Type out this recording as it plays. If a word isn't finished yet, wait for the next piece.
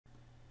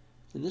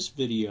In this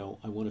video,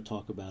 I want to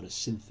talk about a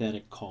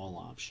synthetic call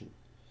option.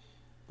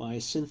 By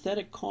a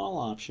synthetic call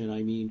option,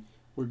 I mean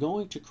we're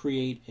going to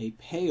create a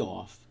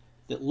payoff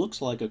that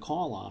looks like a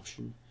call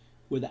option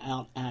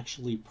without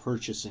actually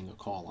purchasing a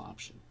call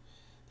option.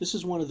 This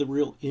is one of the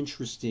real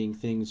interesting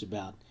things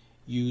about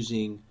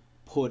using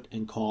put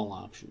and call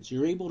options.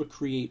 You're able to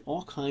create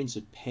all kinds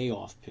of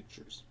payoff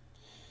pictures.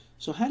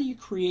 So how do you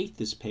create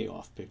this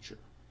payoff picture?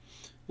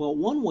 Well,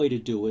 one way to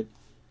do it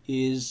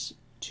is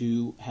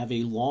to have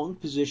a long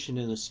position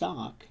in a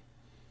stock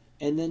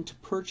and then to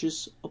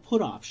purchase a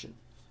put option.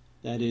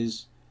 That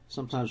is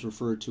sometimes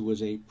referred to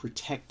as a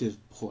protective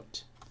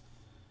put.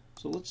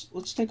 So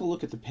let's take a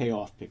look at the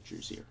payoff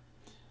pictures here.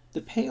 The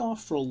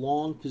payoff for a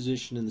long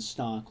position in the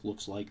stock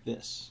looks like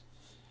this.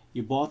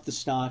 You bought the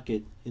stock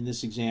in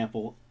this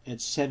example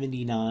at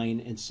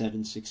 79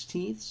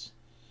 7/16.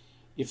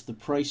 If the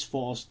price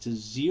falls to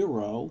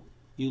 0,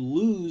 you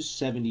lose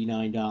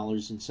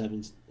 $79 and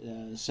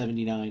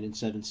 79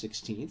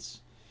 7/16.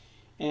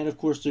 And of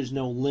course there's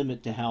no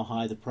limit to how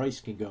high the price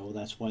can go.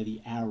 That's why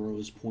the arrow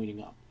is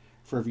pointing up.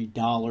 For every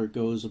dollar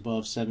goes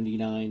above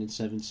 79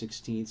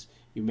 7/16,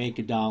 you make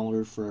a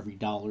dollar. For every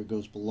dollar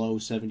goes below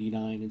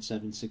 79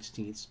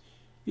 7/16,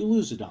 you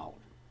lose a dollar.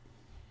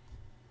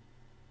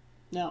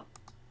 Now,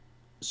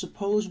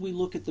 suppose we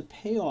look at the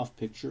payoff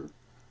picture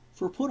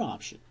for a put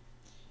option.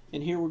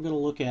 And here we're going to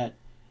look at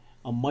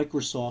a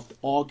Microsoft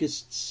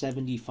August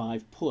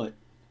 75 put,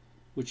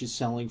 which is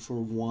selling for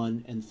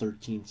 1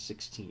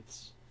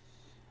 13/16.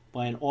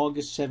 By an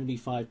August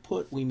 75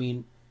 put, we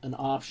mean an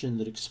option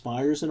that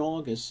expires in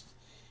August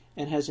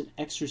and has an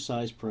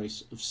exercise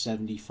price of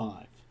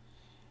 75.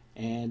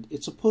 And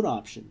it's a put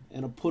option,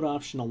 and a put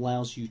option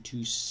allows you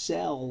to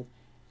sell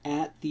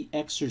at the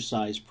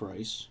exercise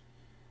price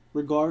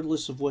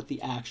regardless of what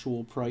the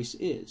actual price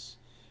is.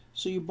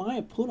 So you buy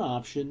a put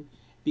option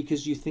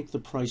because you think the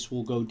price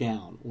will go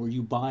down, or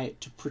you buy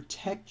it to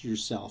protect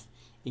yourself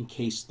in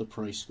case the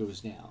price goes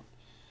down.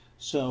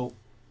 So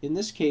in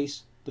this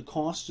case, the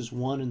cost is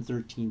 1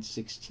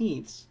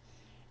 13/16,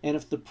 and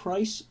if the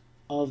price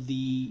of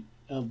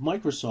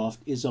Microsoft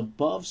is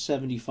above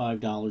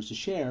 $75 a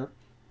share,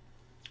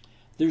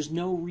 there's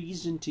no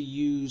reason to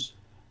use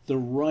the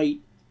right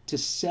to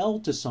sell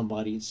to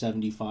somebody at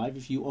 75.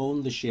 If you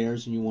own the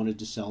shares and you wanted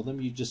to sell them,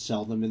 you just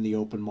sell them in the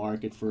open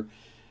market for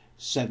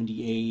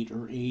 78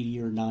 or 80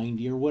 or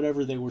 90 or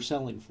whatever they were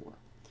selling for.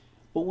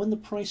 But when the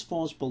price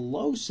falls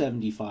below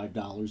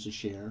 $75 a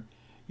share,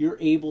 you're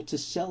able to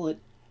sell it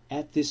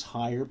at this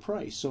higher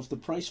price. So if the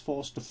price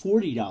falls to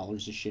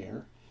 $40 a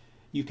share,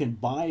 you can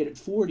buy it at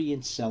 40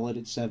 and sell it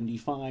at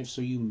 75,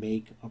 so you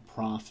make a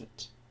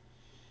profit.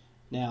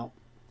 Now,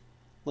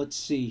 let's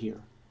see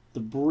here.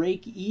 The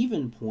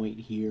break-even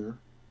point here,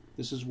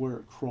 this is where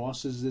it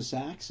crosses this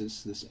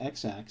axis, this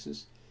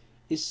x-axis,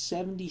 is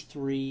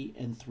 73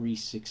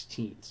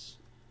 3/16.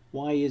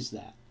 Why is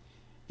that?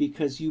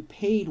 Because you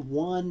paid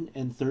 1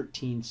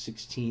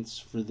 13/16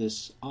 for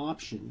this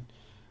option,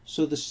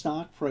 so the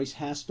stock price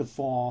has to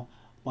fall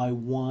by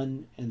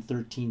 1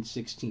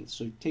 13/16.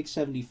 So you take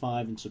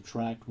 75 and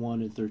subtract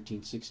 1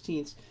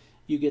 13/16,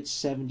 you get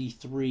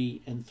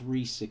 73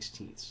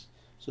 3/16.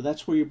 So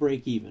that's where you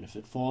break even. If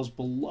it falls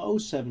below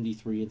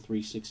 73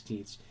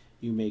 3/16,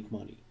 you make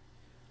money.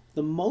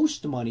 The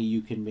most money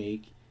you can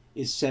make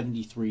is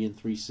 73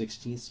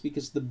 3/16,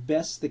 because the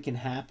best that can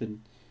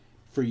happen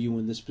for you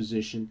in this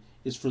position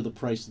is for the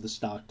price of the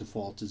stock to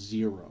fall to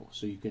 0.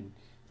 So you can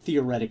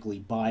theoretically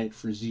buy it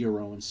for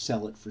 0 and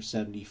sell it for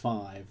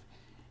 75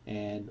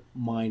 and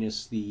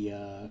minus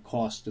the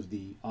cost of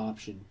the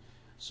option.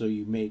 So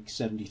you make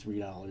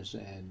 $73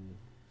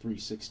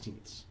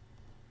 3/16.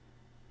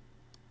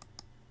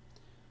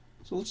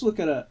 So let's look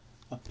at a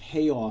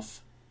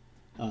payoff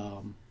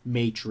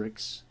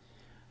matrix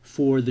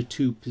for the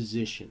two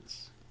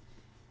positions.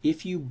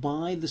 If you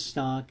buy the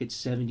stock at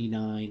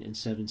 79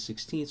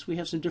 7/16, we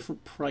have some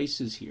different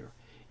prices here.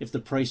 If the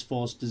price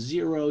falls to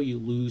 0, you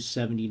lose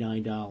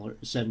 $79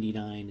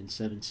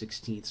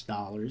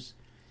 7/16.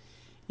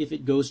 If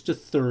it goes to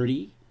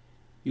 30,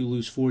 you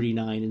lose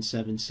 49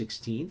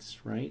 7/16,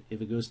 right?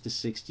 If it goes to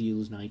 60, you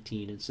lose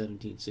 19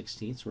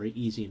 17/16, right?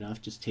 Easy enough.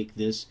 Just take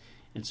this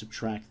and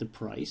subtract the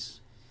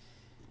price.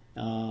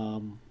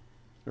 Or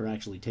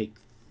actually take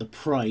the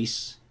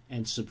price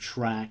and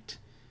subtract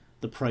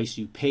the price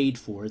you paid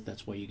for it.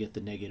 That's why you get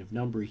the negative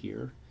number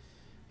here.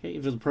 Okay,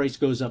 if the price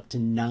goes up to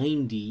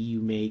 90, you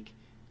make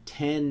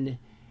 10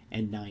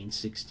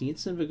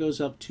 9/16. And if it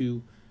goes up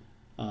to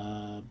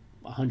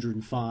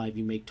 105,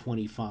 you make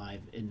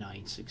 25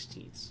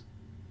 9/16.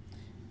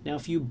 Now,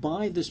 if you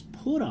buy this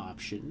put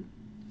option,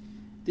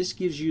 this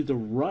gives you the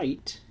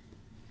right,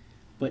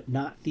 but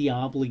not the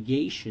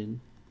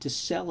obligation, to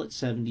sell at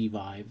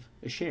 75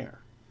 a share.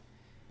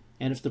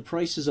 And if the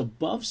price is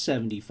above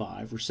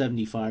 75 or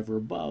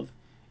above,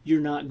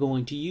 you're not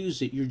going to use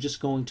it. You're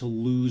just going to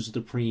lose the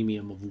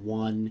premium of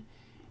 1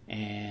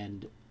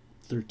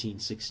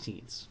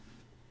 13/16.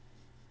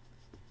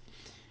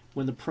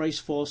 When the price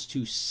falls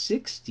to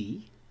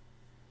 60,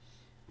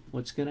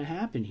 what's going to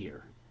happen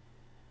here?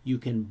 you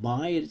can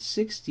buy it at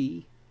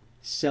 60,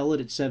 sell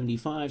it at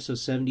 75, so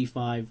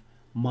 75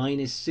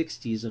 minus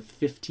 60 is a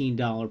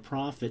 $15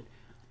 profit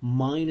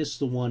minus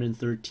the 1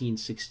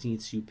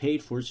 13/16 you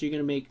paid for it. So you're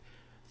going to make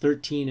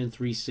 13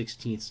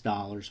 3/16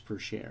 dollars per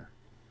share.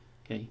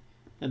 Okay,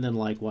 and then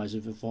likewise,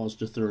 if it falls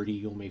to 30,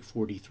 you'll make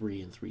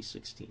 43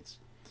 3/16.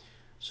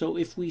 So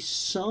if we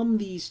sum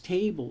these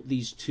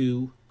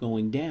two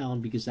going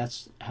down, because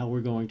that's how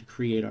we're going to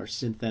create our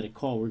synthetic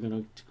call, we're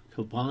going to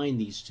combine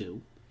these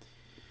two.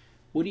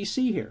 What do you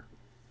see here?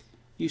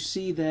 You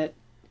see that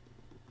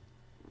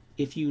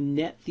if you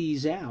net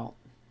these out,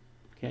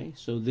 okay,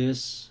 so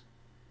this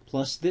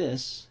plus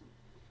this,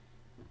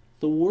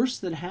 the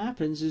worst that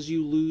happens is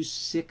you lose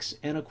 6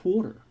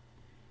 1/4.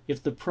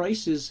 If the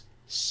price is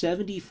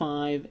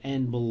 75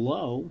 and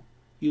below,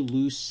 you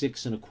lose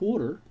 6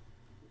 1/4.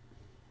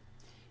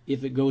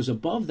 If it goes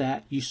above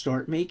that, you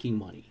start making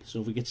money.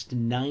 So if it gets to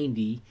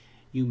 90,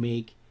 you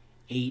make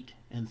 8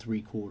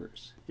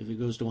 3/4. If it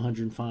goes to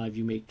 105,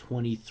 you make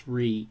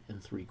 23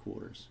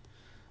 3/4.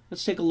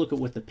 Let's take a look at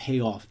what the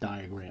payoff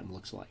diagram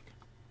looks like.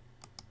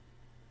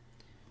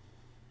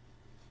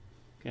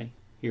 Okay,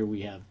 here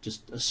we have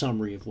just a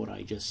summary of what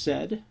I just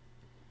said.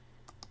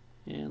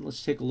 And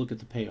let's take a look at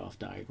the payoff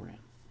diagram.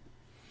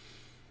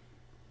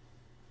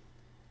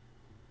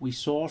 We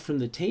saw from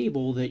the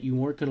table that you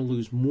weren't going to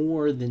lose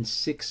more than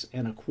 6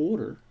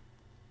 1/4.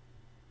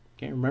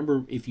 Okay,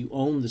 remember, if you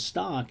own the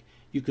stock,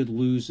 you could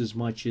lose as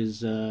much as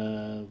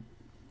the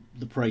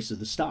price of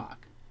the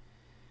stock.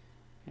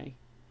 Okay,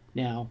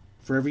 now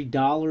for every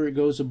dollar it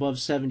goes above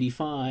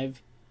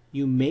 75,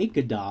 you make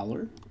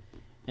 $1,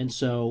 and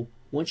so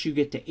once you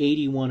get to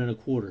 81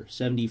 1/4,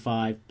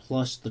 75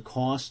 plus the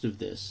cost of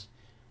this,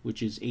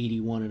 which is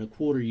 81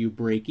 1/4, you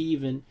break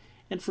even,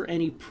 and for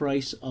any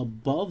price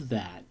above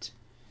that,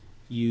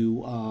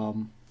 you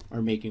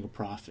are making a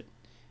profit.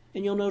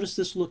 And you'll notice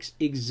this looks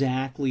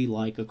exactly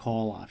like a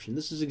call option.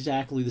 This is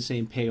exactly the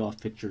same payoff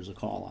picture as a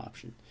call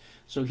option.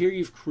 So here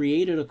you've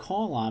created a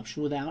call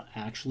option without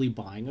actually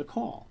buying a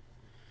call.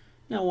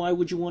 Now, why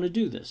would you want to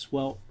do this?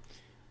 Well,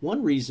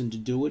 one reason to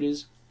do it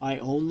is I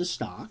own the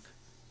stock.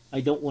 I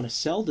don't want to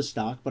sell the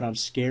stock, but I'm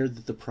scared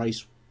that the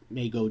price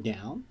may go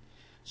down.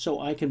 So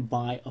I can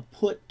buy a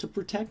put to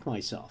protect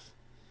myself.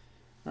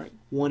 All right.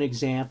 One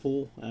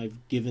example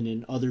I've given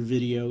in other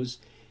videos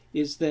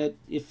is that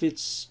if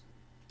it's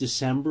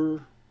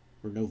December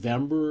or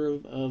November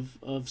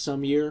of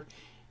some year,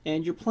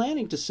 and you're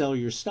planning to sell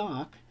your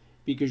stock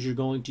because you're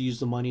going to use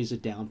the money as a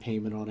down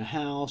payment on a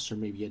house, or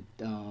maybe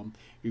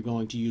you're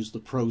going to use the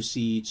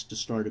proceeds to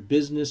start a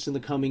business in the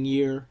coming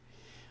year,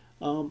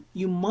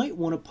 you might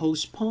want to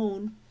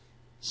postpone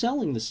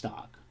selling the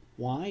stock.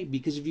 Why?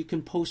 Because if you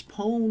can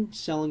postpone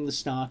selling the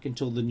stock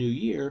until the new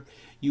year,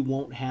 you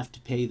won't have to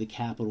pay the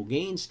capital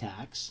gains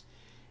tax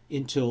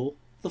until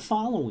the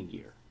following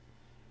year.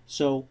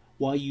 So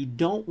while you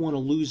don't want to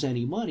lose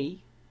any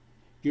money,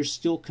 you're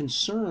still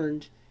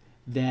concerned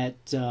that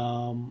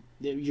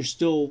you're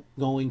still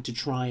going to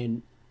try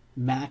and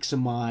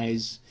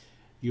maximize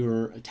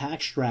your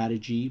tax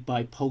strategy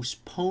by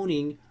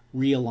postponing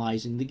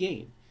realizing the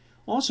gain.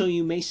 Also,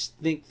 you may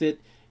think that,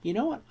 you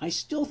know what, I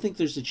still think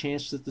there's a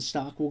chance that the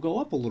stock will go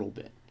up a little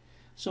bit.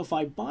 So if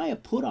I buy a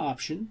put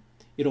option,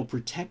 it'll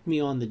protect me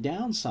on the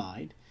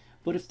downside,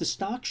 but if the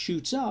stock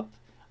shoots up,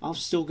 I'm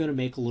still going to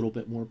make a little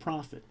bit more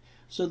profit.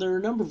 So there are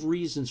a number of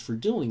reasons for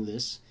doing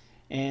this,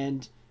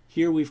 and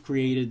here we've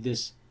created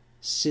this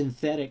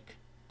synthetic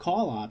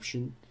call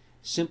option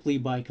simply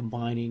by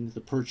combining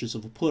the purchase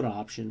of a put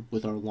option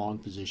with our long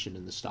position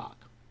in the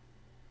stock.